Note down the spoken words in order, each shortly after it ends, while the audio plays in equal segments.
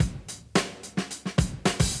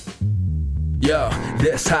Yo,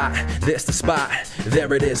 this hot, this the spot.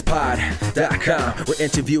 There it is, pod.com. We're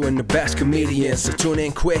interviewing the best comedians, so tune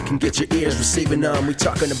in quick and get your ears receiving them. We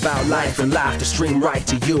talking about life and laughter, stream right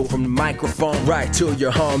to you from the microphone right to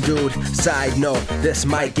your home, dude. Side note, this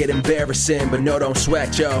might get embarrassing, but no, don't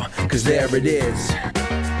sweat, yo, cause there it is.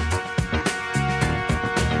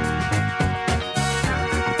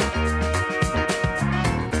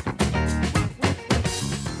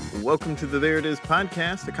 Welcome to the There It Is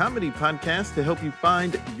podcast, a comedy podcast to help you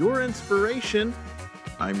find your inspiration.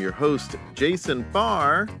 I'm your host, Jason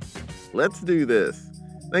Farr. Let's do this.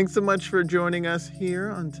 Thanks so much for joining us here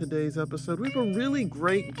on today's episode. We have a really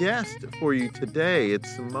great guest for you today.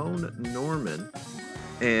 It's Simone Norman,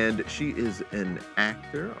 and she is an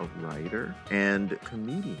actor, a writer, and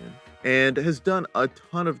comedian, and has done a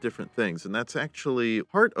ton of different things. And that's actually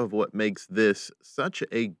part of what makes this such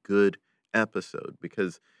a good episode,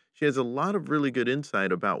 because she has a lot of really good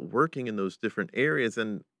insight about working in those different areas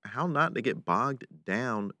and how not to get bogged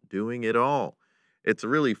down doing it all. It's a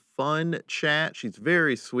really fun chat. She's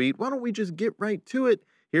very sweet. Why don't we just get right to it?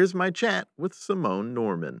 Here's my chat with Simone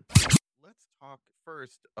Norman. Let's talk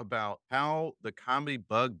first about how the comedy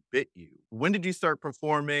bug bit you. When did you start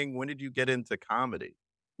performing? When did you get into comedy?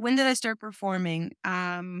 When did I start performing?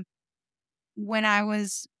 When I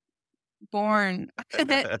was born.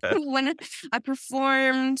 When I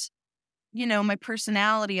performed, my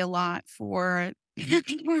personality a lot for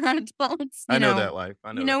adults. I know that life.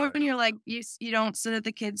 I know when you're like, you don't sit at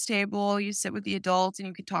the kids' table, you sit with the adults and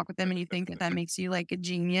you can talk with them and you think that makes you like a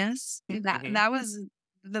genius. That was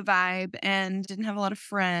the vibe, and didn't have a lot of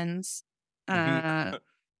friends.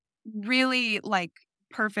 Really like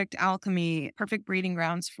perfect alchemy, perfect breeding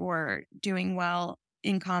grounds for doing well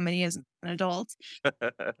in comedy as an adult.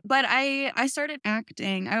 But I started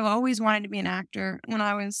acting. I always wanted to be an actor when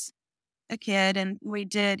I was a kid, and we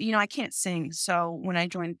did, I can't sing. So when I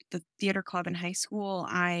joined the theater club in high school,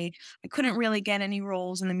 I couldn't really get any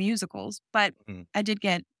roles in the musicals, but I did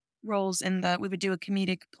get roles we would do a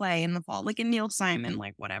comedic play in the fall, like a Neil Simon,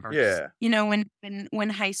 like whatever. Yeah. When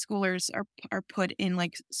high schoolers are put in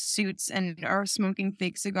like suits and are smoking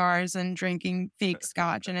fake cigars and drinking fake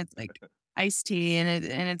scotch, and it's like iced tea, and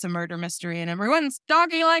it's a murder mystery, and everyone's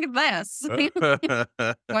talking like this. So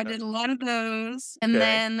I did a lot of those. And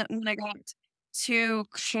then when I got to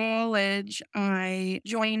college, I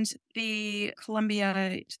joined the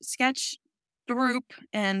Columbia sketch group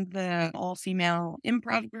and the all-female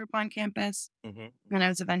improv group on campus. And I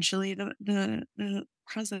was eventually the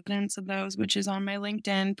president of those, which is on my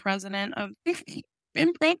LinkedIn, president of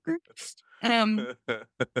improv group. And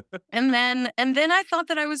then I thought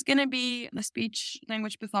that I was going to be a speech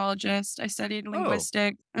language pathologist. I studied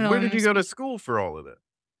linguistics. Where did you go to school for all of it?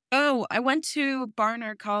 Oh, I went to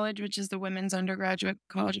Barnard College, which is the women's undergraduate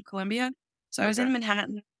college of Columbia. So I was in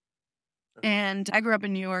Manhattan, and I grew up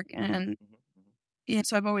in New York, and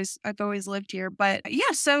so I've always lived here. But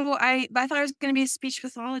so I thought I was going to be a speech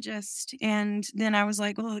pathologist, and then I was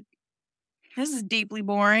like, well, this is deeply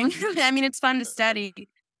boring. I mean, it's fun to study.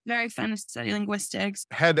 Very fun to study linguistics.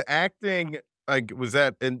 Had acting, like, was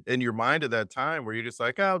that in your mind at that time? Were you just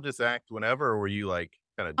like, I'll just act whenever, or were you like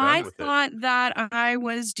kind of done with it? I thought that I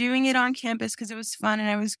was doing it on campus because it was fun and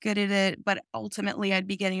I was good at it, but ultimately I'd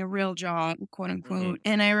be getting a real job, quote unquote.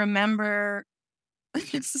 And I remember,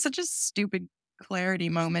 it's such a stupid clarity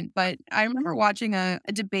moment, but I remember watching a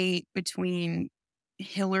debate between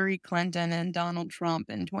Hillary Clinton and Donald Trump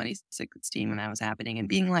in 2016 when that was happening, and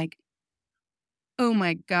being like, oh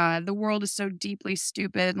my God, the world is so deeply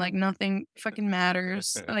stupid. Like nothing fucking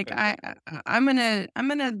matters. Like I'm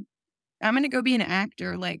gonna go be an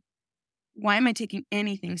actor. Like, why am I taking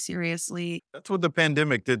anything seriously? That's what the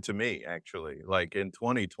pandemic did to me, actually. Like in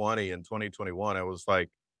 2020 and 2021, I was like,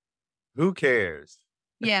 who cares?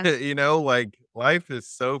 Yeah. Like life is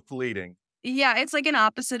so fleeting. Yeah, it's like an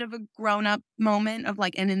opposite of a grown-up moment of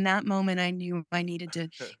like, and in that moment, I knew I needed to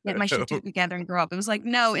get my shit together and grow up. It was like,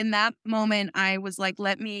 no, in that moment, I was like,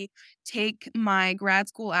 let me take my grad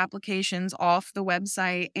school applications off the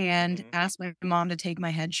website and ask my mom to take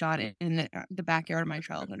my headshot in the backyard of my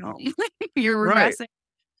childhood home. You're regressing. Right.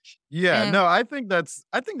 Yeah, no, I think that's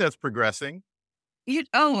progressing.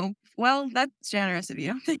 Well, that's generous of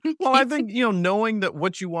you. Well, I think, knowing that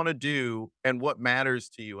what you want to do and what matters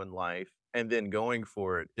to you in life, and then going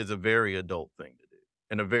for it is a very adult thing to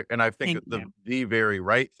do, and I think the very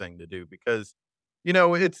right thing to do, because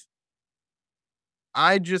it's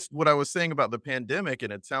what I was saying about the pandemic,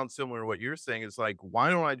 and it sounds similar to what you're saying, is like, why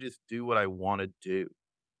don't I just do what I want to do?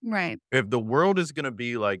 Right. If the world is going to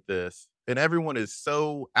be like this and everyone is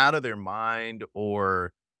so out of their mind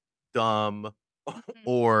or dumb Mhm.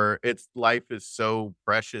 or it's life is so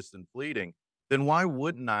precious and fleeting, then why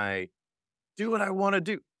wouldn't I do what I want to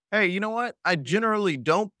do? Hey, you know what? I generally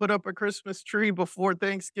don't put up a Christmas tree before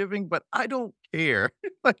Thanksgiving, but I don't care.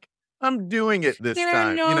 Like, I'm doing it this There are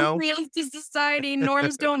time, you no know? rules to society.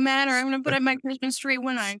 Norms don't matter. I'm gonna put up my Christmas tree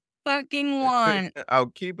when I fucking want. I'll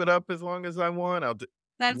keep it up as long as I want.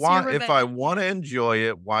 That's your Why, if revenge. I want to enjoy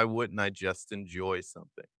it, why wouldn't I just enjoy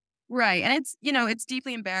something? Right. And it's, it's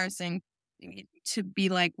deeply embarrassing to be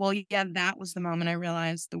like, well, yeah, that was the moment I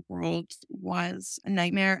realized the world was a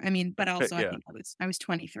nightmare. I mean, but also I Yeah. think I was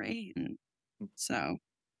 23. And so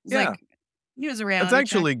it's Yeah. like, it was a That's reality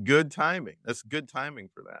check. actually good timing. That's good timing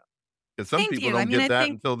for that. Because some Thank people you. I don't mean, get I that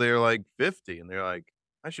think, until they're like 50 and they're like,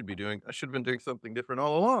 I should have been doing something different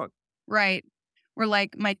all along. right. Or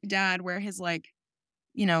like my dad, where his like,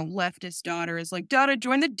 leftist daughter is like, Dada,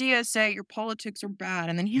 join the DSA. Your politics are bad.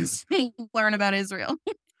 And then he's learn about Israel.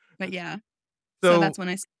 But yeah, so So, that's when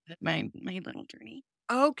I started my little journey.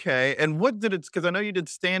 okay. And what did it, because I know you did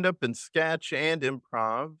stand up and sketch and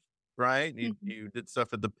improv, right? Mhm. You did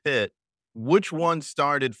stuff at the pit. Which one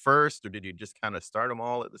started first, or did you just kind of start them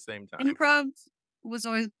all at the same time? Improv was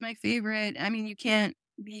always my favorite. I mean, you can't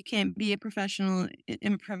be a professional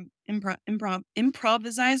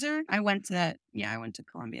improviser. I went to that. Yeah, I went to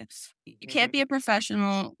Columbia. You can't be a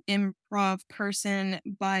professional improv person,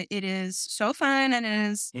 but it is so fun, and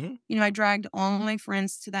it is. Hmm. I dragged all my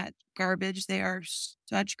friends to that garbage. They are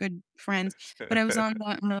such good friends. But I was on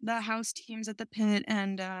the house teams at the pit,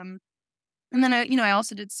 and then I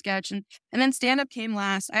also did sketch, and then stand up came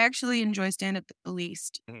last. I actually enjoy stand up the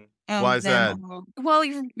least Why of is them that? all. Well,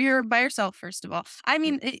 you're by yourself first of all. I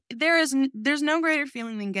mean, there's no greater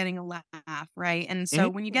feeling than getting a laugh, right? And so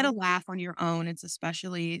Mhm, when you get a mhm. laugh on your own, it's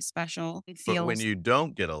especially special. It But when feels. you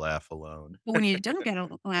don't get a laugh alone. But when you don't get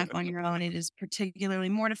a laugh on your own, it is particularly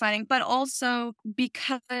mortifying. But also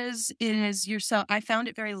because it is yourself, I found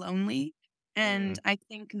it very lonely. And Mm, I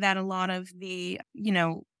think that a lot of the,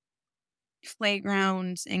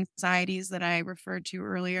 playground anxieties that I referred to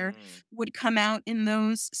earlier mm, would come out in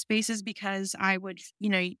those spaces because I would,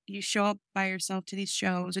 you show up by yourself to these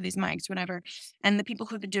shows or these mics, whatever, and the people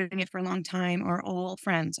who've been doing it for a long time are all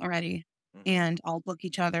friends already. mhm, And all book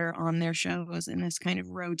each other on their shows in this kind of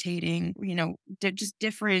rotating, just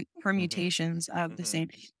different mhm, permutations of the mhm, same.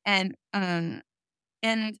 And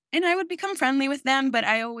and I would become friendly with them, but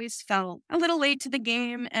I always felt a little late to the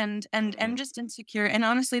game and mhm. just insecure. And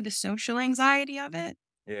honestly, the social anxiety of it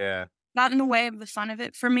Yeah. got in the way of the fun of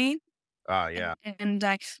it for me. Ah, yeah.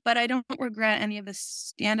 But I don't regret any of the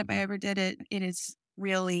stand up I ever did. It has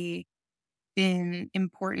really been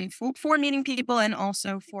important for meeting people and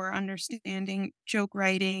also for understanding joke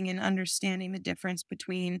writing and understanding the difference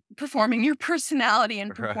between performing your personality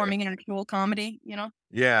and Right. performing actual comedy.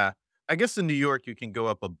 Yeah. I guess in New York, you can go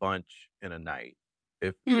up a bunch in a night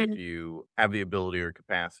if Mhm. you have the ability or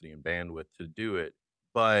capacity and bandwidth to do it.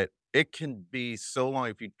 But it can be so long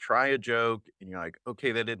if you try a joke and you're like,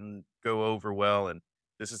 okay, that didn't go over well, and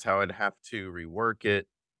this is how I'd have to rework it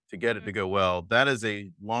to get it to go well. That is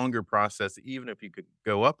a longer process, even if you could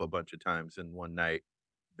go up a bunch of times in one night,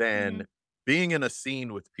 than Mhm. being in a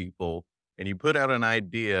scene with people and you put out an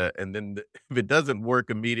idea and then if it doesn't work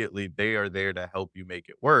immediately, they are there to help you make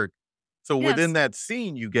it work. So within Yes. that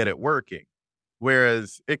scene, you get it working,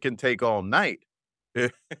 whereas it can take all night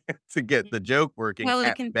to get the joke working Well,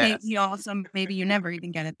 it at can take best. you also maybe you never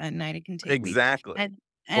even get it that night. It can take weeks. Exactly. And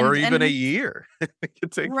Or and even a and year. It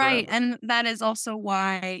could take right. forever. And that is also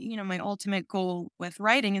why, my ultimate goal with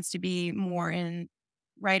writing is to be more in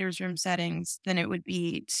writer's room settings than it would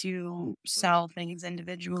be to Mhm. sell things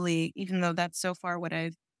individually, even though that's so far what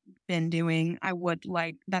I've been doing. I would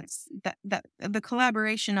like that the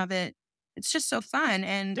collaboration of it. It's just so fun.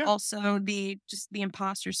 And Yeah. also the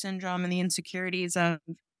imposter syndrome and the insecurities of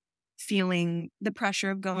feeling the pressure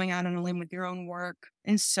of going out on a limb with your own work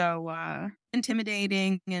is so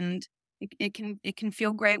intimidating, and it can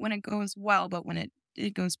feel great when it goes well, but when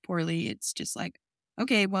it goes poorly, it's just like,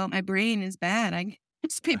 okay, well, my brain is bad. I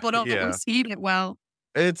guess people don't Yeah. receive it well.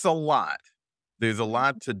 It's a lot. There's a Mhm.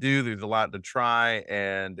 lot to do, there's a lot to try,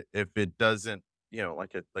 and if it doesn't,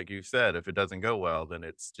 like you said, if it doesn't go well, then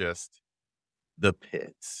it's just the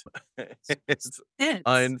pits. It's It's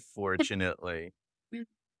unfortunately.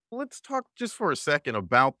 Let's talk just for a second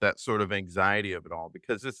about that sort of anxiety of it all,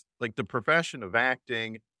 because it's like the profession of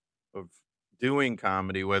acting, of doing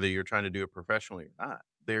comedy, whether you're trying to do it professionally or not,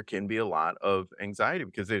 there can be a lot of anxiety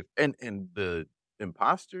because and the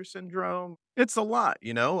imposter syndrome, it's a lot,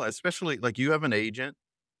 especially like you have an agent.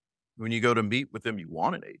 When you go to meet with them, you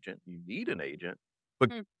want an agent, you need an agent,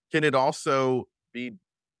 but Mm. can it also be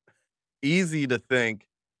easy to think,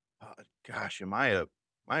 "Oh, gosh, am I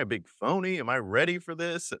a big phony? Am I ready for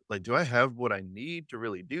this? Like, do I have what I need to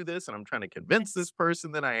really do this? And I'm trying to convince Yes. this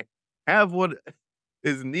person that I have what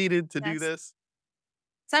is needed to do Yes. this."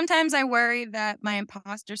 Sometimes I worry that my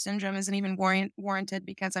imposter syndrome isn't even warranted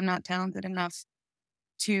because I'm not talented enough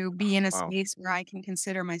to be in a Wow. space where I can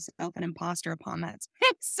consider myself an imposter upon that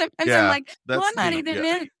space. Sometimes I'm Yeah, like, well, that's I'm not deep. even Yeah.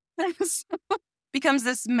 in. So becomes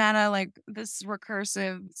this meta, like this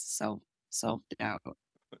recursive self doubt.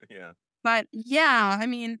 Yeah. But yeah, I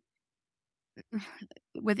mean,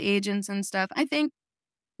 with agents and stuff, I think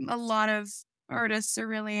a lot of artists are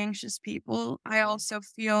really anxious people. I Mhm. also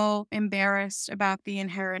feel embarrassed about the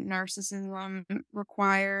inherent narcissism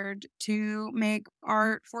required to make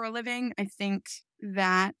art for a living. I think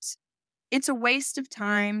that it's a waste of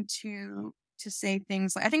time to say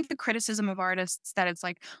things like I think the criticism of artists that it's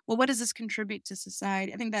like, well, what does this contribute to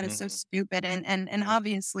society? I think that is so Mhm. stupid and Yeah.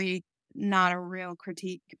 obviously not a real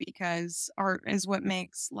critique because art is what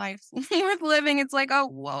makes life worth living. It's like, oh,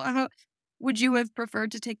 well, would you have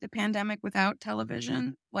preferred to take the pandemic without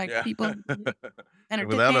television? Like Yeah. people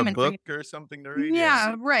Without a entertainment for book you. or something to read, yeah.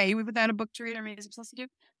 Yeah, right. Without a book to read or music to listen to.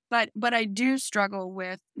 But I do struggle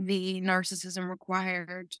with the narcissism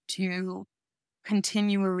required to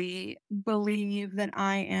continually believe that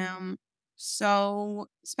I am so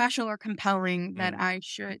special or compelling that Mhm. I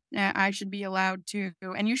should be allowed to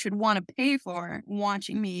and you should want to pay for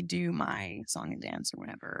watching me do my song and dance or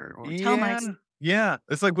whatever or tell my Yeah. Yeah.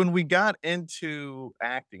 It's like when we got into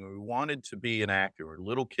acting, we wanted to be an actor. We're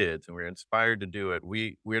little kids and we're inspired to do it.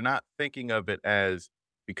 We're not thinking of it as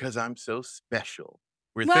because I'm so special.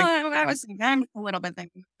 We're well think I'm a little bit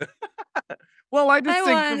thinking well, I I just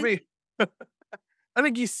think for was me, I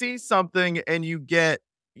think you see something and you get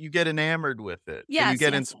enamored with it and you yes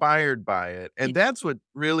get yes inspired by it. yeah. And that's what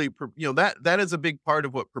really that is a big part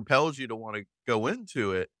of what propels you to want to go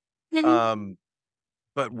into it. Mhm. Um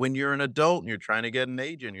But when you're an adult and you're trying to get an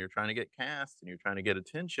agent, you're trying to get cast, and you're trying to get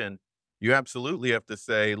attention, you absolutely have to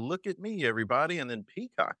say, "Look at me, everybody," and then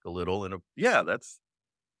peacock a little, and, yeah, that's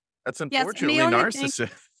Yes, and the unfortunately only thing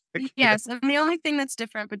narcissistic. Yeah. yes, and the only thing that's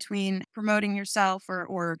different between promoting yourself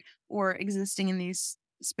or existing in these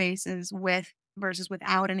spaces with versus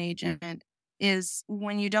without an agent is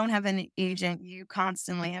when you don't have an agent, you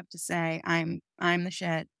constantly have to say, I'm the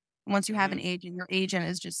shit. Once you have an Mhm. agent, your agent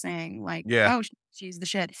is just saying like, Yeah. oh, she's the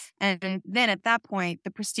shit. And then at that point,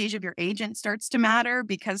 the prestige of your agent starts to matter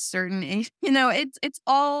because it's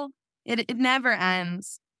all it never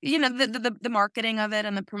ends. The marketing of it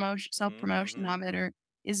and the promotion self Mhm, promotion mhm. of it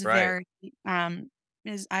is Right. very, um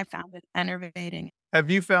is I found it enervating. Have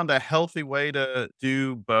you found a healthy way to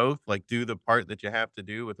do both? Like, do the part that you have to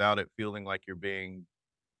do without it feeling like you're being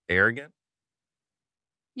arrogant?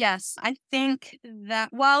 Yes, I think that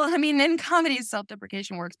well, I mean, in comedy,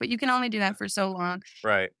 self-deprecation works, but you can only do that for so long.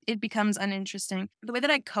 Right. It becomes uninteresting. The way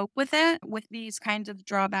that I cope with it, with these kinds of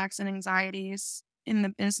drawbacks and anxieties in the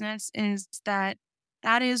business is that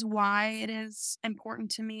is why it is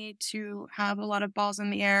important to me to have a lot of balls in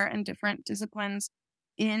the air and different disciplines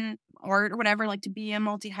in art or whatever, like to be a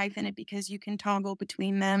multi-hyphenate because you can toggle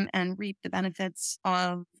between them and reap the benefits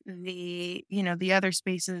of the other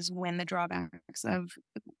spaces when the drawbacks of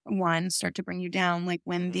one start to bring you down, like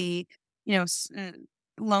when Mhm. the you know s- uh,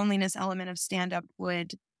 loneliness element of stand up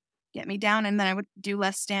would get me down and then I would do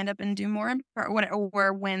less stand up and do more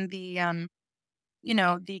or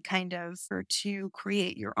when the kind of for to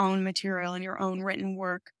create your own material and your own written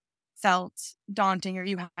work felt daunting or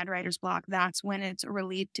you had writer's block, that's when it's a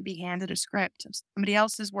relief to be handed a script of somebody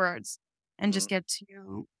else's words and just Mhm. get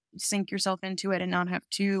to sink yourself into it and not have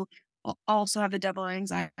to also have the double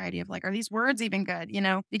anxiety of like, are these words even good?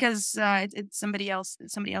 Because it's somebody else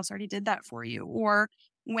already did that for you. Or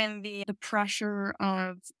when the pressure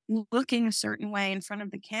of looking a certain way in front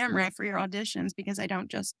of the camera for your auditions, because I don't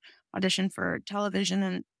just audition for television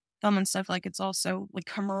and film and stuff, like it's also like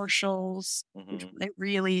commercials, which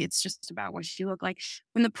Mhm. it's just about what you look like.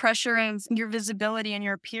 When the pressure of your visibility and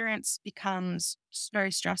your appearance becomes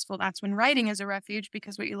very stressful, that's when writing is a refuge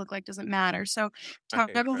because what you look like doesn't matter. So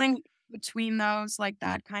Right, right. toggling between those, like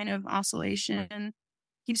that kind of oscillation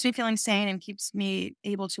keeps me feeling sane and keeps me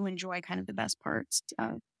able to enjoy kind of the best parts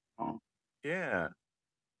of all. Yeah.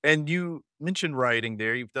 And you mentioned writing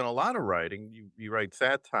there. You've done a lot of writing. You write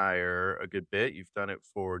satire a good bit. You've done it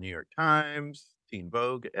for New York Times, Teen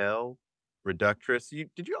Vogue, Elle, Reductress.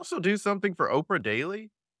 Did you also do something for Oprah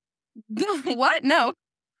Daily? What? No.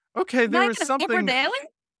 Okay, Am there I was gonna Skipper something. Daily?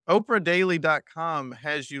 OprahDaily.com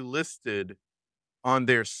has you listed on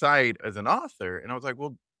their site as an author, and I was like,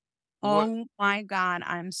 "Well, what?" Oh my god,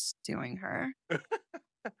 I'm suing her.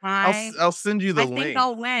 I I'll send you the I think link.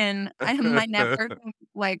 I'll win. My net worth is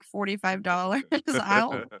like $45.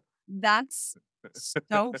 I'll That's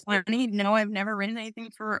so funny. No, I've never written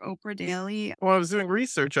anything for Oprah Daily. When I was doing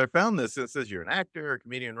research, I found this. It says you're an actor, a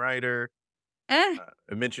comedian, writer. Eh,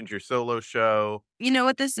 It mentions your solo show. you know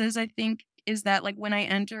what this is, I think, is that like when I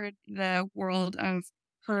entered the world of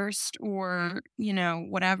Hearst or,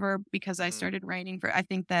 whatever, because I Mhm. started writing I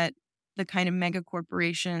think that the kind of mega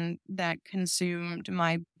corporation that consumed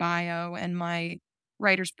my bio and my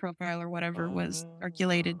writer's profile or whatever was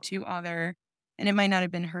circulated Oh. to and it might not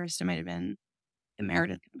have been Hearst, it might have been the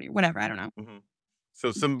Meredith Company, whatever, I don't know. Mhm.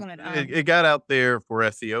 So But it got out there for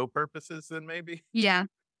SEO purposes then maybe? yeah.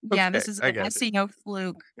 Yeah, Okay, this is I an got SEO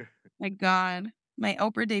fluke. My God. My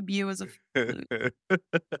Oprah debut was a fluke.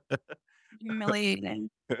 you. Humiliating.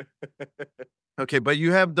 Okay, but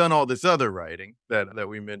you have done all this other writing that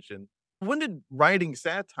we mentioned. When did writing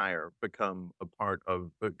satire become a part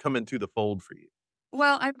of come into the fold for you?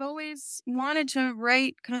 Well, I've always wanted to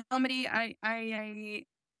write comedy. I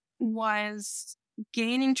was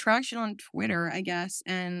gaining traction on Twitter, I guess,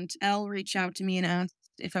 and Elle reached out to me and asked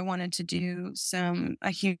if I wanted to do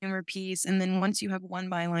a humor piece. And then once you have one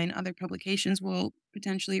byline, other publications will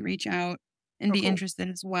potentially reach out and Oh, be cool. interested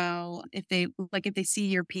as well. If they see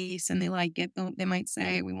your piece and they like it, they might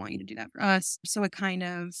say, "We want you to do that for us." So it kind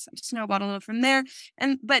of snowballed from there.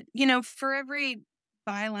 But for every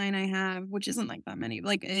byline I have, which isn't like that many,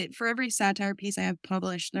 for every satire piece I have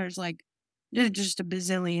published, there's just a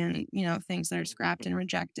bazillion, things that are scrapped and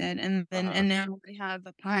rejected. Uh-huh. And now I have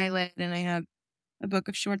a pilot and I have a book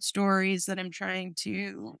of short stories that I'm trying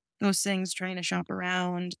to shop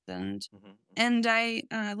around. And Mhm, mhm. and I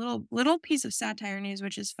little piece of satire news,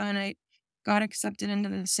 which is fun. I got accepted into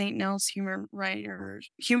the St. Nels humor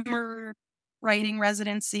writing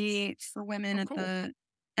residency for women Oh, at cool. the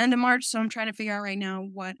end of March. So I'm trying to figure out right now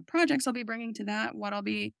what projects I'll be bringing to that, what I'll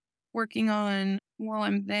be working on while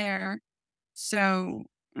I'm there. So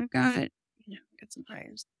I've got some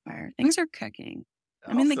fires. Fire. Things are cooking.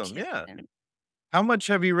 I'm in the Awesome, yeah. kitchen. How much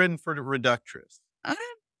have you written for the Reductress? I have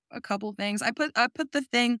a couple things. I put the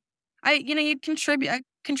thing. You contribute. I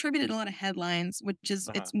contributed a lot of headlines, which is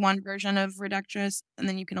Uh-huh. it's one version of Reductress, and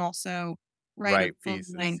then you can also write a Right full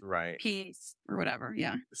pieces, length right. piece or whatever.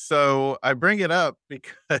 Yeah, So, I bring it up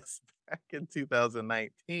because back in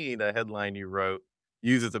 2019, a headline you wrote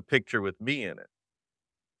uses a picture with me in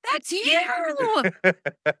that's you. it.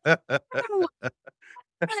 Oh,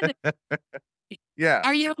 God. Yeah.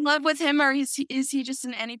 Are you in love with him, or is he just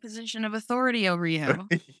in any position of authority over you?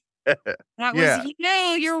 That was Yeah. he.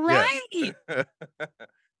 No, you're Yes. right.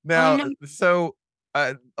 Oh Now, no. so,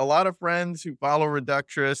 a lot of friends who follow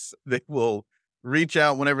Reductress, they will reach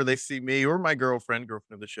out whenever they see me or my girlfriend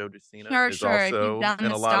of the show, Justina, Sure, is sure. If you've also done in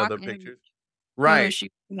the a lot of stock the and pictures. photo Right,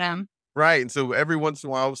 shoot for them. right, and so every once in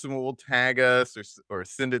a while, someone will tag us or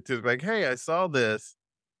send it to us like, "Hey, I saw this,"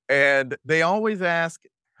 and they always ask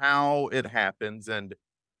how it happens, and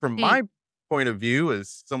from Mm. my point of view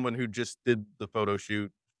as someone who just did the photo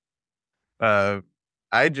shoot, uh,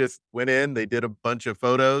 I just went in, they did a bunch of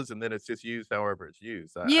photos, and then it's just used however it's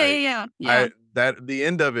used. Yeah, yeah, yeah, yeah, That the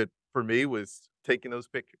end of it for me was taking those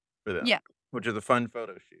pictures for them, yeah. which is a fun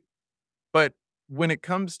photo shoot. But when it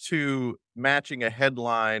comes to matching a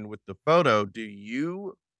headline with the photo, do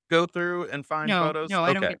you go through and find No, photos? no,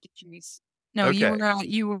 I don't Okay, get to choose. No, okay.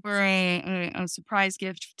 you were a surprise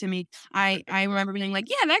gift to me. I remember being like,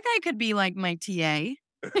 yeah, that guy could be like my TA.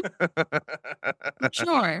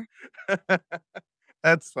 Sure.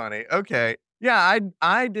 That's funny. Okay. Yeah,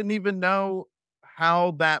 I didn't even know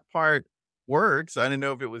how that part works. I didn't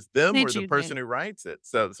know if it was them They or the choose person it. who writes it.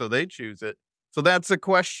 So they choose it. So that's a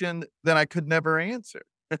question that I could never answer.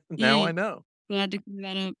 Now I Mm, know. glad to clear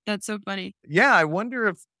that up. That's so funny. Yeah, I wonder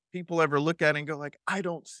if people ever look at it and go like, "I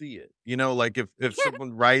don't see it." Like if Yeah,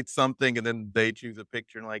 someone writes something and then they choose a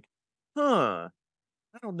picture and like, "Huh,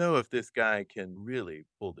 I don't know if this guy can really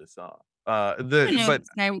pull this off." I don't The know if but this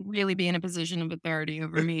guy would really be in a position of authority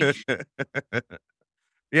over me.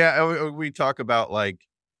 Yeah, we talk about, like,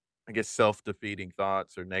 I guess, self-defeating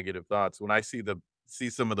thoughts or negative thoughts. When I see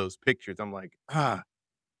some of those pictures, I'm like,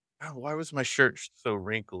 why was my shirt so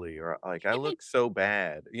wrinkly?" Or, like, "I look so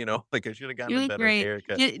bad," like, "I shoulda gotten You a look better great.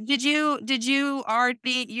 haircut." Did you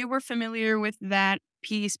already you were familiar with that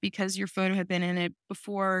piece because your photo had been in it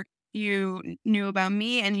before you knew about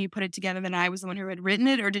me and you put it together that I was the one who had written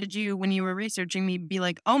it? Or did you, when you were researching me, be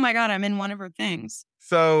like, oh my God, I'm in one of her things?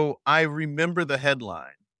 So, I remember the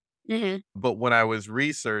headline, Mhm. but when I was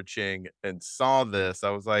researching and saw this, I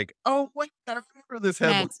was like, "Oh, wait, I remember this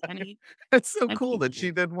headline." That's funny. It's so That's cool so that she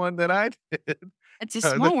funny. did one that I did. It's a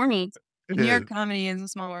Uh, the small world. New is. York comedy is a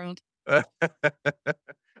small world.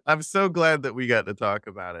 I'm so glad that we got to talk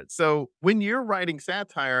about it. So, when you're writing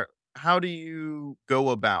satire, how do you go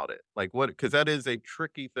about it? Like, what? Because that is a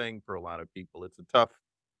tricky thing for a lot of people. It's a tough,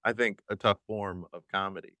 I think, a tough form of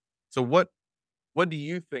comedy. So, what do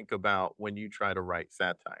you think about when you try to write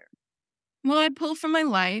satire? Well, I pull from my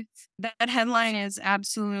life. That headline is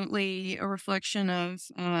absolutely a reflection of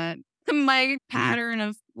my pattern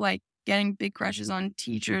of like getting big crushes on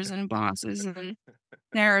teachers and bosses and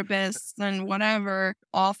therapists and whatever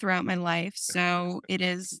all throughout my life. So it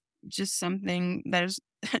is just something that is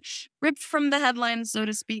ripped from the headlines, so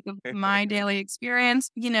to speak, of my daily experience.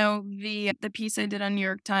 The piece I did on New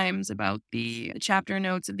York Times about the chapter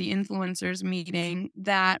notes of the influencers meeting,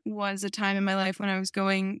 that was a time in my life when I was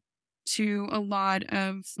going to a lot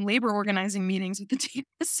of labor organizing meetings with the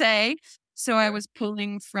TSA. So I was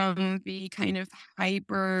pulling from the kind of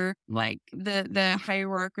hyper, like the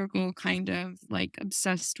hierarchical kind of like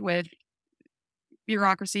obsessed with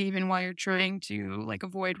bureaucracy, even while you're trying to like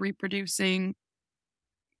avoid reproducing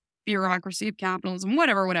bureaucracy of capitalism,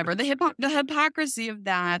 whatever. The hypocrisy of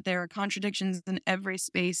that. There are contradictions in every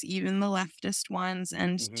space, even the leftist ones.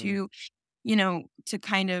 And Mhm. to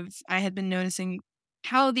kind of, I had been noticing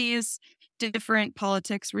how these different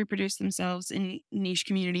politics reproduce themselves in niche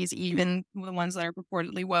communities, even the ones that are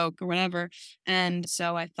purportedly woke or whatever. And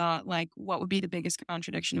so I thought, like, what would be the biggest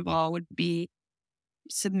contradiction of all would be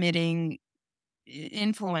submitting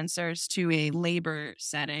influencers to a labor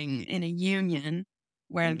setting in a union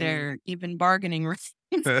where Mhm. they're even bargaining rights.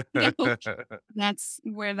 That's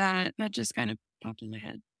where that just kind of popped in my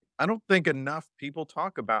head. I don't think enough people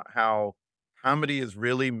talk about how comedy is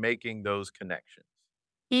really making those connections.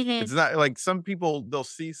 Mhm. It's not like some people, they'll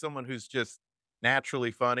see someone who's just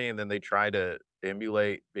naturally funny and then they try to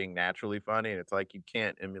emulate being naturally funny. And it's like you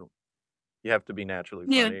can't emulate, you have to be naturally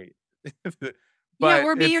Yeah. funny. Yeah, But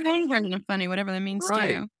or be it's your own version of funny, whatever that means to right.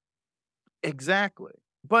 you. Exactly.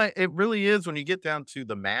 But it really is when you get down to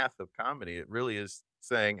the math of comedy, it really is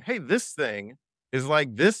saying, hey, this thing is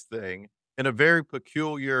like this thing in a very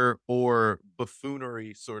peculiar or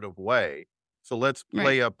buffoonery sort of way. So let's Right.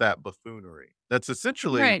 play up that buffoonery. That's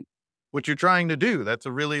essentially Right. what you're trying to do. That's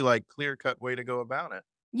a really like clear cut way to go about it.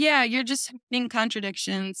 Yeah, you're just being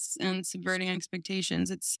contradictions and subverting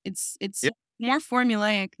expectations. It's Yeah. more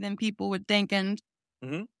formulaic than people would think. And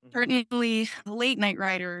Hmm. Hmm. certainly late night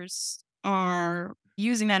writers are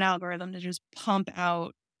using that algorithm to just pump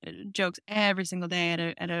out jokes every single day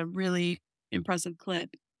at a really impressive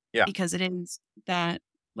clip Yeah. because it is that,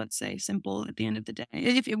 let's say, simple at the end of the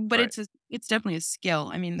day. But Right. it's definitely a skill.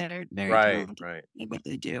 I mean, they're very Right. talented Right. at what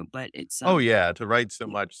they do, but it's Oh, yeah, to write so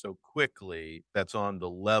yeah. much so quickly that's on the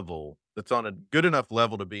level that's on a good enough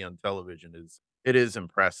level to be on television is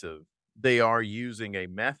impressive. They are using a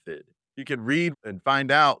method. You can read and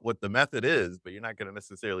find out what the method is, but you're not gonna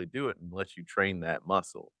necessarily do it unless you train that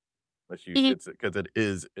muscle, unless you Mhm. it's because it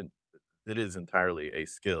is entirely a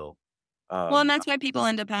skill. Well, and Um, that's why people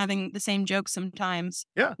end up having the same jokes sometimes,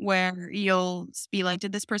 yeah, where you'll be like,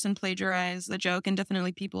 "Did this person plagiarize the joke?" And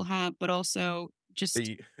definitely people have, but also just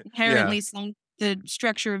the yeah, inherently the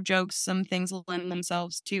structure of jokes, some things lend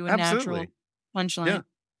themselves to a natural absolutely. Yeah. punchline.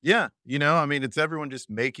 Yeah, I mean, it's everyone just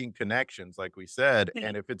making connections, like we said, Yeah.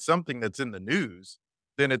 and if it's something that's in the news,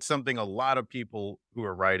 then it's something a lot of people who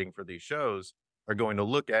are writing for these shows are going to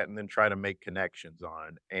look at and then try to make connections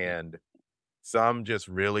on, and some just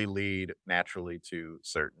really lead naturally to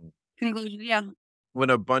certain Conclusion, yeah. when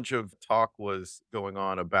a bunch of talk was going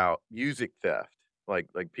on about music theft, like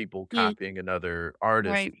people Mm, copying another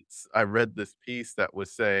artist, right. I read this piece that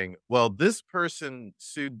was saying, "Well, this person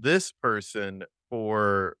sued this person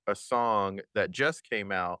for a song that just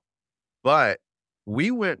came out, but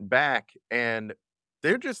we went back and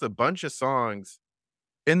they're just a bunch of songs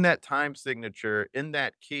in that time signature, in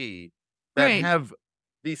that key, that Right. have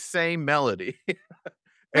the same melody."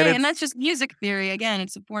 And Right. And it's that's just music theory. Again,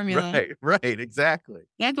 it's a formula. right, right, exactly.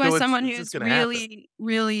 That's why So someone it's just who's gonna happen. really,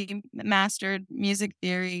 really mastered music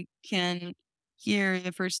theory can hear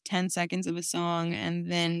the first 10 seconds of a song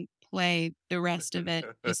and then play the rest of it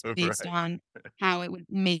just based Right. on how it would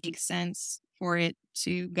make sense for it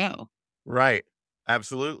to go. Right.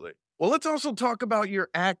 Absolutely. Well, let's also talk about your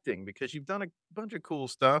acting because you've done a bunch of cool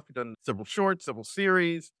stuff. You've done several shorts, several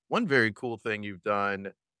series. One very cool thing you've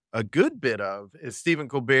done a good bit of is Stephen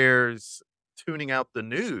Colbert's Tuning Out the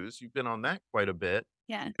News. You've been on that quite a bit.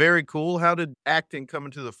 Yeah. Very cool. How did acting come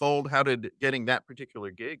into the fold? How did getting that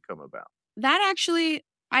particular gig come about? That actually,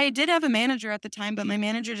 I did have a manager at the time, but my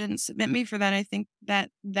manager didn't submit me for that. I think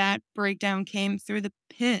that breakdown came through the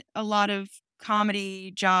pit. A lot of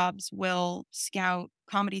comedy jobs will scout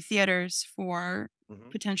comedy theaters for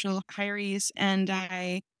Mhm. potential hirees, and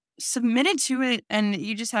I submitted to it, and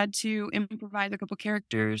you just had to improvise a couple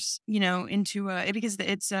characters, into because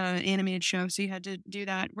it's a animated show, so you had to do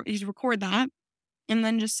that. You record that, and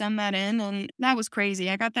then just send that in, and that was crazy.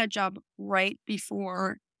 I got that job right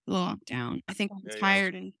before the lockdown. I think I was Yeah, yeah.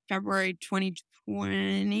 hired in February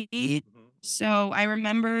 2020. Mhm. So I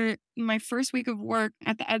remember my first week of work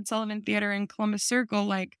at the Ed Sullivan Theater in Columbus Circle,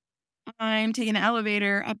 like I'm taking the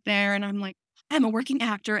elevator up there and I'm like, I'm a working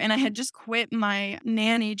actor. And I had just quit my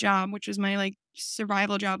nanny job, which was my like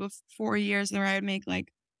survival job of 4 years where I would make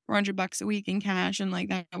like $400 a week in cash. And like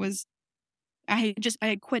that was, I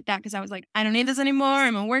had quit that because I was like, I don't need this anymore.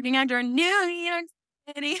 I'm a working actor in New York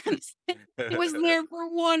City. I was there for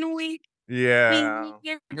 1 week. Yeah.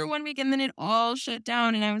 There for 1 week, and then it all shut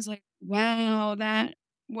down. And I was like, wow, that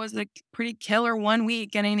was a pretty killer 1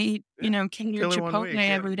 week getting to eat, Kinder Killer 1 Chipotle week, yeah.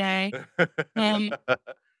 every day. Um,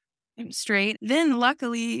 Straight. Then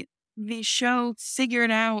luckily the show figured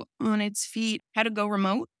out on its feet how to go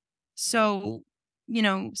remote. So,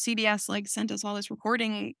 CBS like sent us all this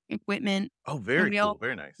recording equipment, Oh, and very we cool. all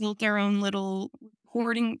Very nice. built our own little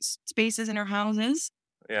recording spaces in our houses.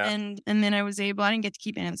 Yeah. And then I didn't get to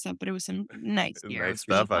keep any of the stuff, but it was some nice gear. It Nice was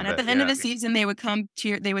really stuff, I fun. At bet, the end of yeah. the season, they would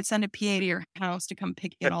send a PA to your house to come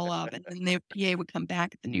pick it all up, and then the PA would come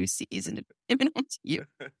back at the new season to give it on to you.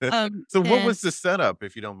 So what And was the setup,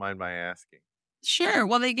 if you don't mind my asking? sure.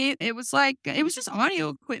 Well, it was just audio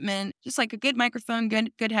equipment, just like a good microphone,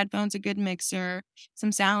 good headphones, a good mixer,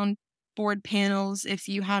 some soundboard panels if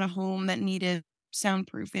you had a home that needed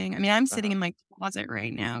soundproofing. I mean, I'm sitting Uh-huh. in my closet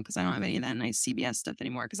right now because I don't have any of that nice CBS stuff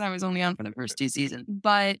anymore because I was only on for the first 2 seasons.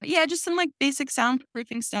 But yeah, just some like basic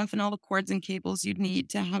soundproofing stuff and all the cords and cables you'd need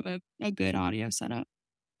to have a good audio setup.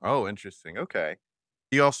 Oh, interesting. Okay.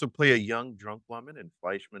 You also play a young drunk woman in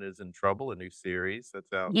Fleischman is in Trouble, a new series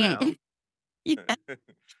that's out Yeah. now. Yeah.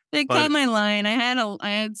 They Fun. cut my line. I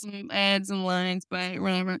had some lines, but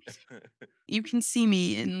whatever. You can see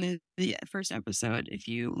me in the first episode if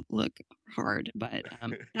you look hard. But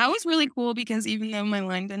that was really cool because even though my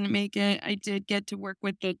line didn't make it, I did get to work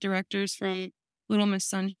with the directors from Little Miss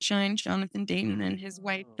Sunshine, Jonathan Dayton and his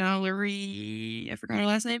wife Valerie. I forgot her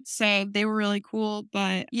last name. So they were really cool.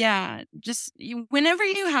 But yeah, just whenever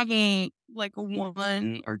you have a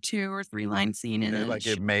 1 or 2 or 3 line scene in Yeah, a like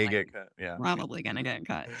show, it may like, get cut. Yeah. probably gonna get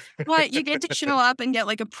cut. But you get to show up and get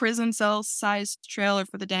like a prison cell sized trailer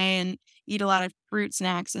for the day and eat a lot of fruit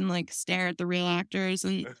snacks and like stare at the real actors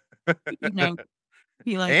and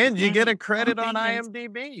be like, And you get a "Hey, credit on thanks."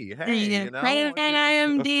 IMDb. And you Hey, get a credit on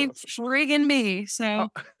IMDb friggin' me. So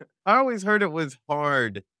I always heard it was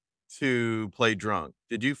hard to play drunk.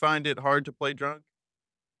 Did you find it hard to play drunk?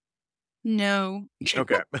 no,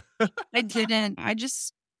 Okay. I didn't. I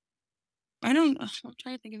don't. I'm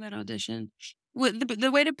trying to think of that audition. The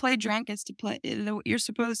way to play drunk is to play.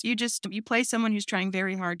 You play someone who's trying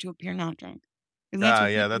very hard to appear not drunk. 'Cause that's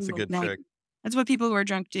what Yeah, people that's a who are good drunk- trick. That's what people who are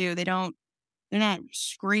drunk do. They're not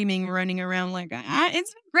screaming, running around like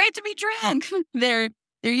it's great to be drunk. They're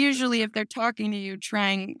usually, if they're talking to you,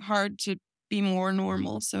 trying hard to be more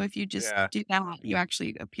normal. So if you just Yeah. do that, you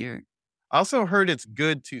actually appear. I also heard it's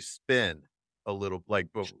good to spin a little, like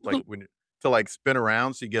when to like spin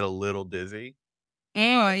around so you get a little dizzy.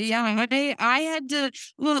 Oh yeah, I had to.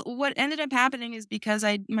 Well, what ended up happening is because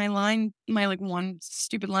my like one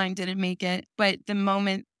stupid line didn't make it, but the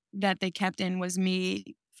moment that they kept in was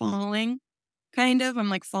me falling. Kind of, I'm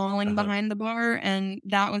like falling Uh-huh. behind the bar, and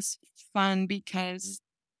that was fun because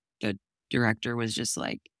the director was just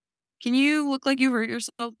like, "Can you look like you hurt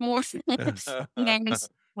yourself more?" And I was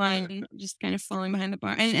fine, just kind of falling behind the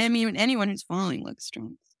bar. And I mean, anyone who's falling looks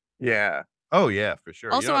drunk. Yeah. Oh, yeah, for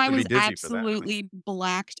sure. You Also, don't have I to be was dizzy for that. absolutely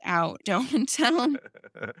blacked out. Don't tell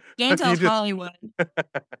You tell just Hollywood.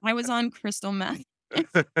 I was on crystal meth.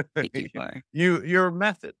 Way too far. Your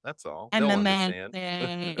method, that's all. I'm They'll a man.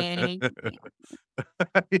 understand.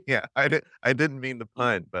 Yeah, I didn't mean the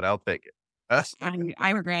pun, but I'll take it. I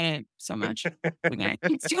regret it so much. Okay.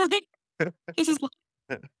 It's too late. This is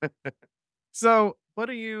So, what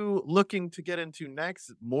are you looking to get into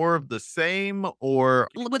next? More of the same or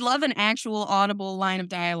would love an actual audible line of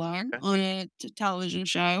dialogue on a television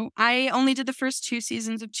show. I only did the first 2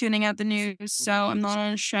 seasons of Tuning Out the News, so I'm not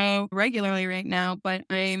on a show regularly right now, but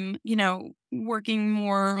I'm, working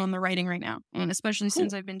more on the writing right now. And especially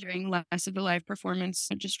since I've been doing less of the live performance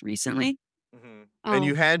just recently. Mhm. And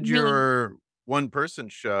you had really- your one-person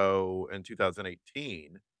show in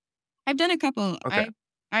 2018. I've done a couple. Okay.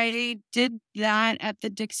 I did that at the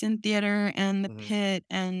Dixon Theater and the Mhm. Pit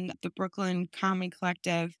and the Brooklyn Comedy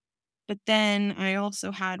Collective. But then I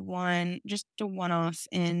also had just a one-off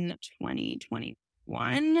in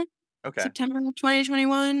 2021, Okay. September of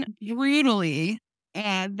 2021, brutally.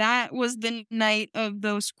 And that was the night of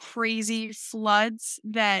those crazy floods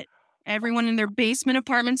that everyone in their basement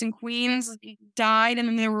apartments in Queens died, and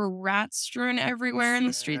then there were rats strewn everywhere in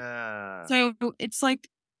the street. Yeah. So it's like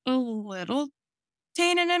a little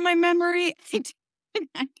tainted in my memory.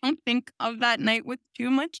 I don't think of that night with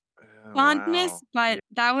too much Oh, fondness, wow. but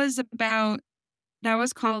that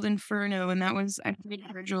was called Inferno, and that was I played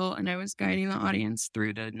Virgil, and I was guiding the audience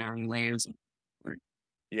through the 9 layers of work.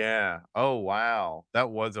 Yeah. Oh, wow. That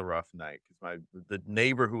was a rough night because the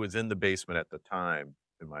neighbor who was in the basement at the time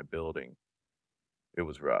in my building, it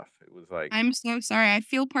was rough. It was like, I'm so sorry. I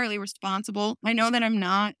feel partly responsible. I know that I'm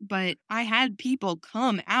not, but I had people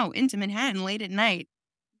come out into Manhattan late at night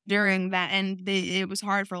during that, and it was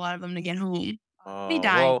hard for a lot of them to get home. They oh,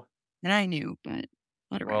 died, and I knew, but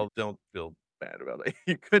let it ride. well, don't feel bad about it.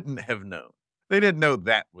 You couldn't have known. They didn't know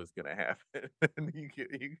that was going to happen.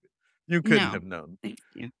 You couldn't No, have known. thank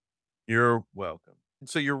you. You're welcome.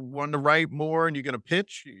 So you're wanting to write more and you're going to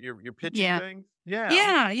pitch? You're pitching Yeah. things?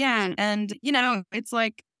 Yeah. Yeah. And, it's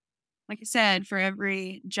like I said, for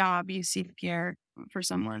every job you see here for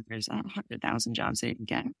someone, there's 100,000 jobs that you can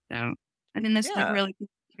get. So I think this is a Yeah. really good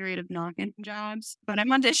period of knocking jobs, but I'm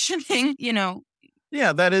auditioning,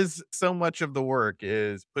 Yeah, that is so much of the work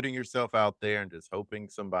is putting yourself out there and just hoping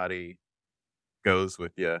somebody goes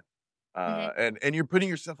with you. Mhm, And you're putting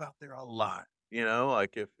yourself out there a lot,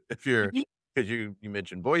 like if you're mhm, because you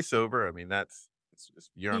mentioned voiceover. I mean, it's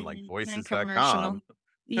just you're on like and commercial. voices.com.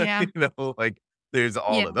 Yeah. Like there's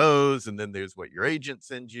all Yeah. of those, and then there's what your agent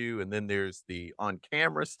sends you, and then there's the on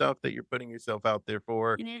camera stuff that you're putting yourself out there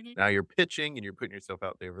for. Mhm, Now you're pitching and you're putting yourself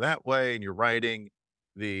out there that way, and you're writing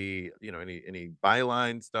any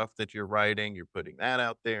byline stuff that you're writing, you're putting that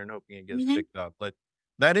out there and hoping it gets mhm. picked up. But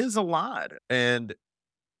that is a lot. And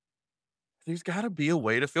there's gotta be a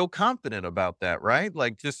way to feel confident about that, right?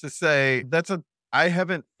 Like, just to say, I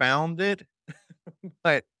haven't found it,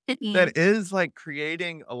 but that is, like,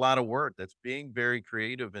 creating a lot of work. That's being very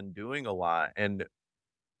creative and doing a lot, and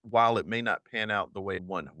while it may not pan out the way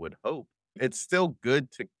one would hope, it's still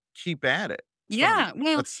good to keep at it. That's what I'm Yeah.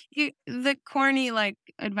 Well, that's the corny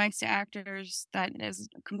advice to actors that is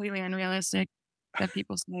completely unrealistic that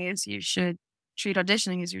people say is you should treat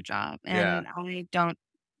auditioning as your job. yeah. And I don't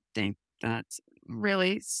think that's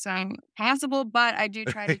really so possible, but I do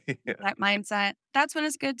try to keep Yeah. that mindset. That's when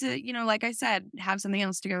it's good to, like I said, have something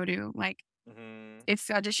else to go to. Like Mhm. if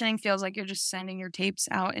auditioning feels like you're just sending your tapes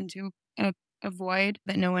out into a void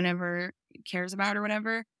that no one ever cares about or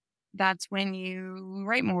whatever, that's when you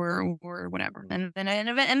write more or whatever. And then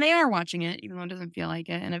and they are watching it, even though it doesn't feel like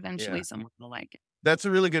it. And Yeah. eventually someone will like it. That's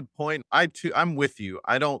a really good point. I'm with you.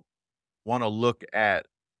 I don't wanna look at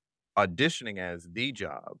auditioning as the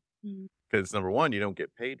job. Mm. 'Cause number 1, you don't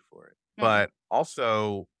get paid for it, Mm. but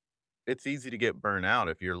also, it's easy to get burnt out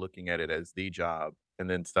if you're looking at it as the job and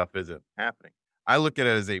then stuff isn't happening. I look at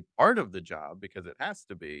it as a part of the job because it has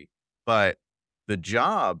to be, but the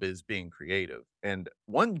job is being creative, and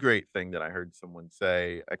one great thing that I heard someone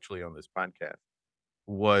say, actually on this podcast,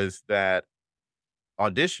 was that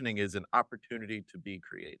auditioning is an opportunity to be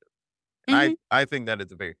creative, and Mhm. I think that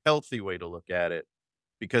is a very healthy way to look at it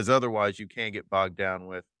because otherwise you can't get bogged down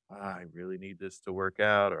with, I really need this to work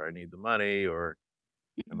out, or I need the money, or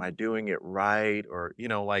am Mhm. I doing it right? Or,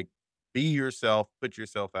 like be yourself, put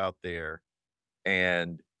yourself out there,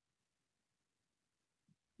 and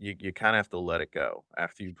you kind of have to let it go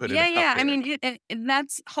after you put it Yeah, out yeah. I there. mean,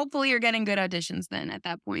 that's hopefully you're getting good auditions then at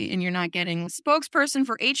that point, and you're not getting spokesperson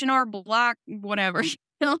for H&R Block, whatever,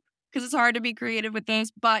 because it's hard to be creative with things.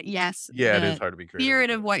 But yes, Yeah, it is the hard to be creative with spirit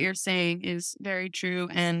of those. what you're saying is very true.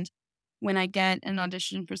 And when I get an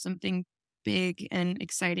audition for something big and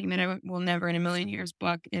exciting that I will never in a million years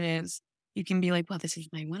book, you can be like, well, this is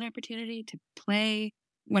my one opportunity to play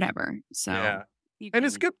whatever. So Yeah. you And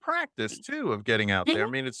it's can. good practice too of getting out there. I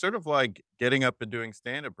Mhm. mean, it's sort of like getting up and doing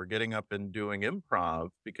stand up or getting up and doing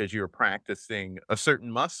improv because you're practicing a certain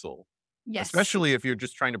muscle. Yes. Especially if you're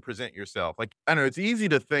just trying to present yourself. Like, I don't know, it's easy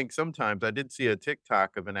to think sometimes. I did see a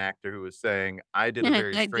TikTok of an actor who was saying, I did a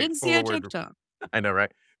very I did see a straightforward. TikTok. I know,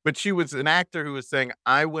 right? But she was an actor who was saying,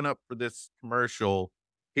 I went up for this commercial.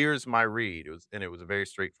 Here's my read. It was a very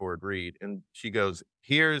straightforward read. And she goes,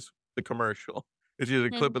 here's the commercial. And she has a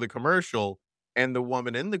clip of the commercial. And the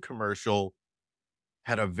woman in the commercial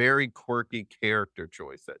had a very quirky character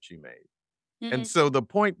choice that she made. And Mhm. so the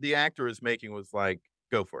point the actor is making was like,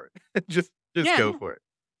 go for it. Just Yeah, go yeah. for it.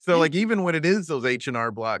 So like even when it is those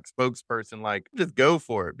H&R Block spokesperson, like just go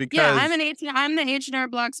for it Yeah, because I'm the H&R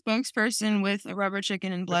Block spokesperson with a rubber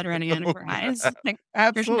chicken and blood running out of her eyes. Like, for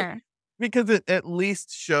absolutely. sure. Because it at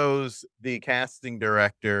least shows the casting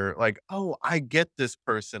director like, oh, I get this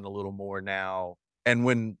person a little more now.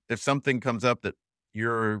 And if something comes up that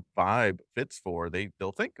your vibe fits for,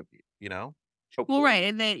 they'll think of you, you know? Well, Hopefully.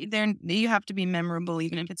 right. You have to be memorable,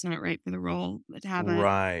 even if it's not right for the role. To have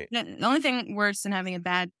Right. the only thing worse than having a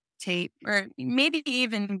bad tape, or maybe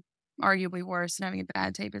even arguably worse than having a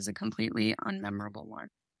bad tape, is a completely unmemorable one.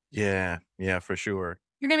 Yeah. Yeah, for sure.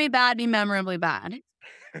 You're gonna be bad, be memorably bad.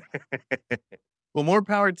 Well, more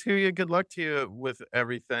power to you. Good luck to you with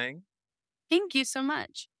everything. Thank you so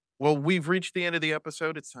much. Well, we've reached the end of the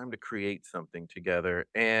episode. It's time to create something together.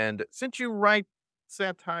 And since you write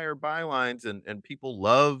satire bylines and people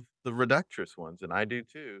love the reductress ones, and I do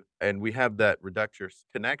too, and we have that reductress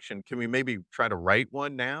connection, can we maybe try to write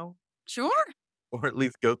one now Sure. or at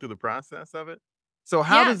least go through the process of it? So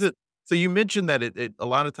how does Yes. it so you mentioned that it a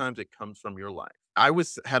lot of times it comes from your life.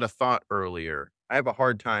 Had a thought earlier. I have a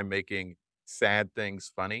hard time making sad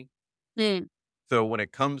things funny. Mm. So when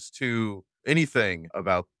it comes to anything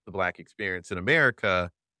about the Black experience in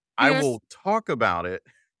America, I Yes. will talk about it,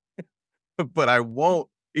 but I won't,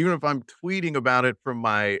 even if I'm tweeting about it from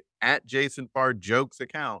my at Jason Farr jokes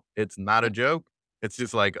account, it's not a joke. It's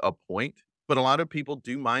just like a point. But a lot of people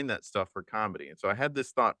do mind that stuff for comedy. And so I had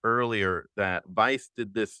this thought earlier that Vice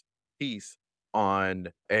did this piece on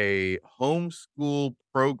a homeschool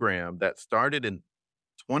program that started in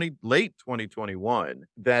late 2021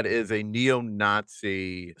 that is a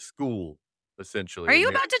neo-Nazi school, essentially. Are And you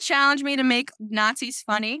about to challenge me to make Nazis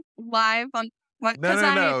funny live on what? no, Because no,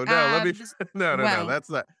 I no, no. Let me. just No. well, That's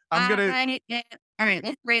not. I'm gonna. all right.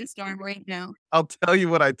 Let's brainstorm right now. I'll tell you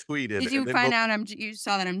what I tweeted, Did and you then find out you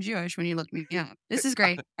saw that I'm Jewish when you looked me up? This is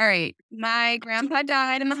great. All right. My grandpa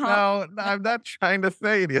died in the home. No, I'm not trying to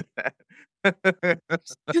say any of that.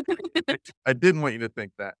 I didn't want you to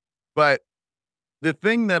think that, but the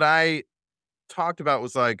thing that I talked about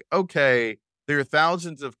was like, okay, there are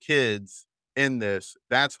thousands of kids in this.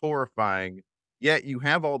 That's horrifying. Yet you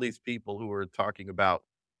have all these people who are talking about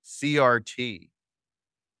CRT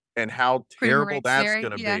and how Critical terrible race that's theory.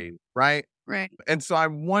 going to Yeah. be, right? Right. And so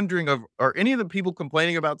I'm wondering are any of the people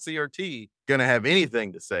complaining about CRT going to have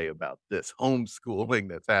anything to say about this homeschooling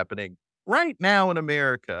that's happening right now in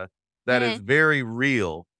America that is Mhm. very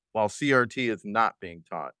real while CRT is not being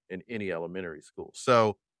taught in any elementary school.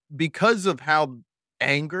 So because of how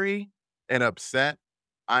angry and upset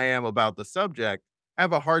I am about the subject, I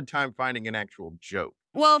have a hard time finding an actual joke.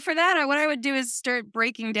 Well, for that, what I would do is start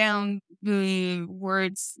breaking down the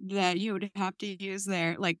words that you would have to use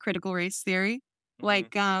there, like critical race theory. Mhm.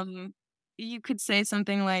 Like, you could say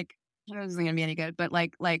something like, "Oh, this isn't gonna be any good," but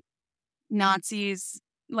like Nazis,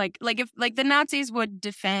 if like the Nazis would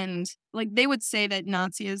defend, like they would say that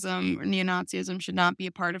Nazism or neo-Nazism should not be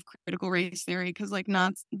a part of critical race theory because like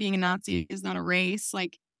not being a Nazi is not a race,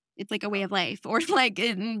 like it's like a way of life, or like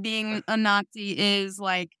being a Nazi is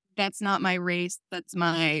like that's not my race, that's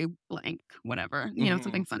my blank, whatever, Mhm.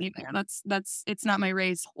 something funny there. That's it's not my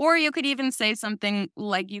race. Or you could even say something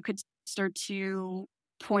like you could start to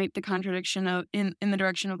point the contradiction of in the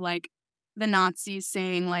direction of like the Nazis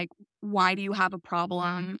saying like, why do you have a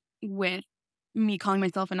problem with me calling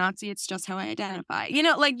myself a Nazi? It's just how I identify.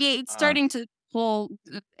 Like it's Uh, starting to pull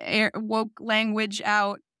woke language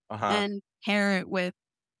out uh-huh. and pair it with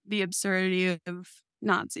the absurdity of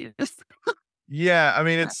Nazis. Yeah, I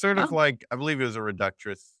mean, it's sort of like I believe it was a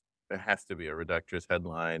reductress. It has to be a reductress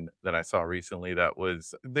headline that I saw recently. That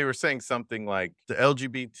was they were saying something like the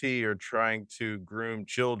LGBT are trying to groom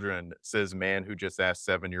children. Says man who just asked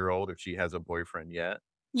 7-year-old if she has a boyfriend yet.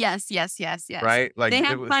 Yes. Right? Like They it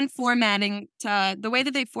have was. fun formatting. The way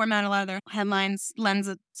that they format a lot of their headlines lends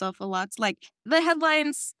itself a lot to like the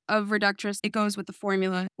headlines of Reductress. It goes with the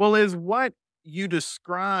formula. Well, is what you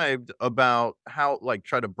described about how like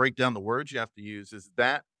try to break down the words you have to use. Is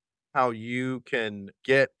that how you can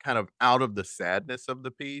get kind of out of the sadness of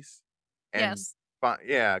the piece and Yes.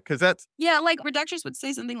 yeah, because that's Yeah, like reductors would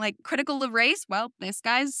say something like critical of race. Well,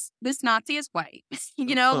 this Nazi is white.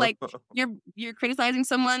 Like you're criticizing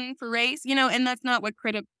someone for race, and that's not what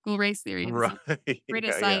critical race theory is. right. It's Yeah,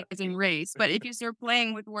 criticizing race. But if you start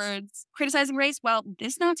playing with words, criticizing race, well,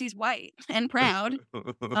 this Nazi's white and proud.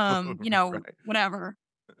 right. Whatever.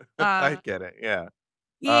 I Uh get it. Yeah.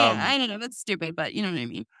 yeah, Um, I don't know, that's stupid, but you know what I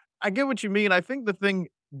mean. I get what you mean. I think the thing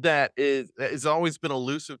that has always been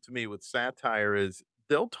elusive to me with satire is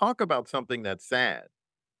they'll talk about something that's sad,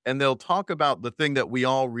 and they'll talk about the thing that we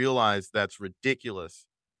all realize that's ridiculous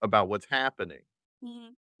about what's happening.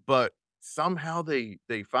 Mhm. but somehow they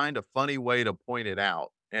find a funny way to point it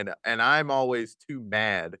out, and I'm always too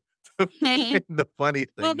mad to find the funny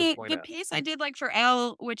Well, thing to the point the out. piece I did like for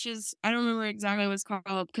Elle, which is I don't remember exactly what it's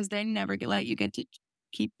called because they never let you get to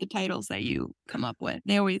keep the titles that you come up with.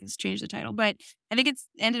 They always change the title, but I think it's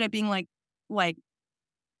ended up being like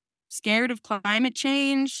scared of climate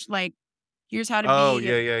change. Like here's how to Oh, be.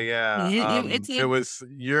 yeah. It's It was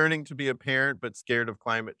yearning to be a parent, but scared of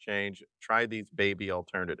climate change. Try these baby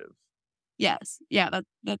alternatives. yes, yeah.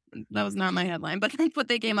 That was not my headline, but that's what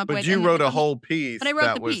they came up But with. you And wrote a whole piece But I wrote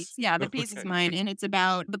that the was piece. Yeah, the piece is okay. mine. And it's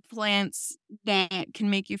about the plants that can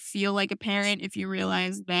make you feel like a parent if you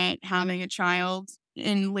realize that having a child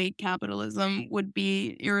in late capitalism would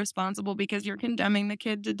be irresponsible because you're condemning the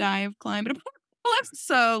kid to die of climate apocalypse.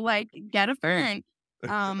 So, like, get a fern.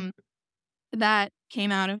 That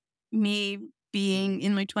came out of me being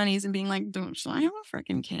in my 20s and being like, should I have a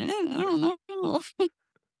freaking kid? I don't know.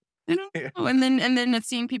 I don't know. And then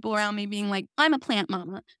seeing people around me being like, I'm a plant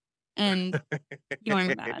mama. And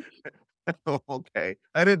going bad. Okay.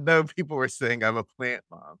 I didn't know people were saying I'm a plant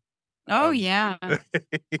mom. Oh, yeah.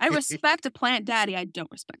 I respect a plant daddy. I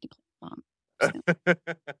don't respect a plant mom.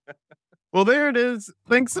 Well, there it is.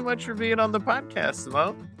 Thanks so much for being on the podcast,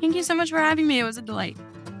 Simone. Thank you so much for having me. It was a delight.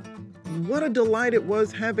 What a delight it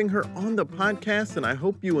was having her on the podcast, and I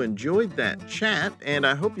hope you enjoyed that chat, and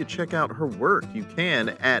I hope you check out her work. You can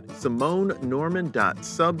at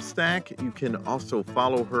SimoneNorman.substack. You can also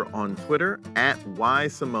follow her on Twitter at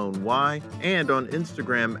YSimoneY and on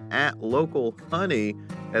Instagram at LocalHoney.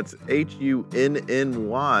 That's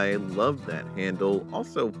HUNNY. Love that handle.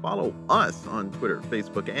 Also follow us on Twitter,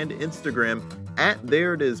 Facebook, and Instagram at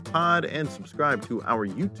There It Is Pod, and subscribe to our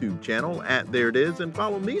YouTube channel at There It Is, and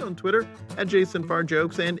follow me on Twitter at Jason Farr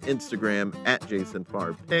Jokes and Instagram at Jason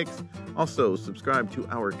Farr Pics. Also subscribe to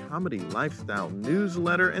our comedy lifestyle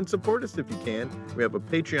newsletter and support us if you can. We have a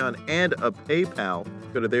Patreon and a PayPal.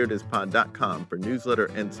 Go to thereitispod.com for newsletter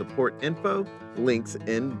and support info. Links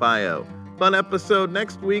in bio. Fun episode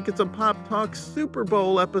next week. It's a Pop Talk Super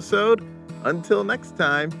Bowl episode. Until next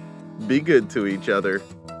time, be good to each other.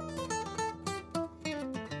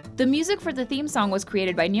 The music for the theme song was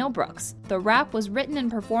created by Neil Brooks. The rap was written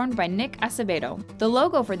and performed by Nick Acevedo. The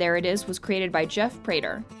logo for There It Is was created by Jeff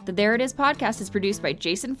Prater. The There It Is podcast is produced by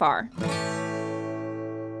Jason Farr.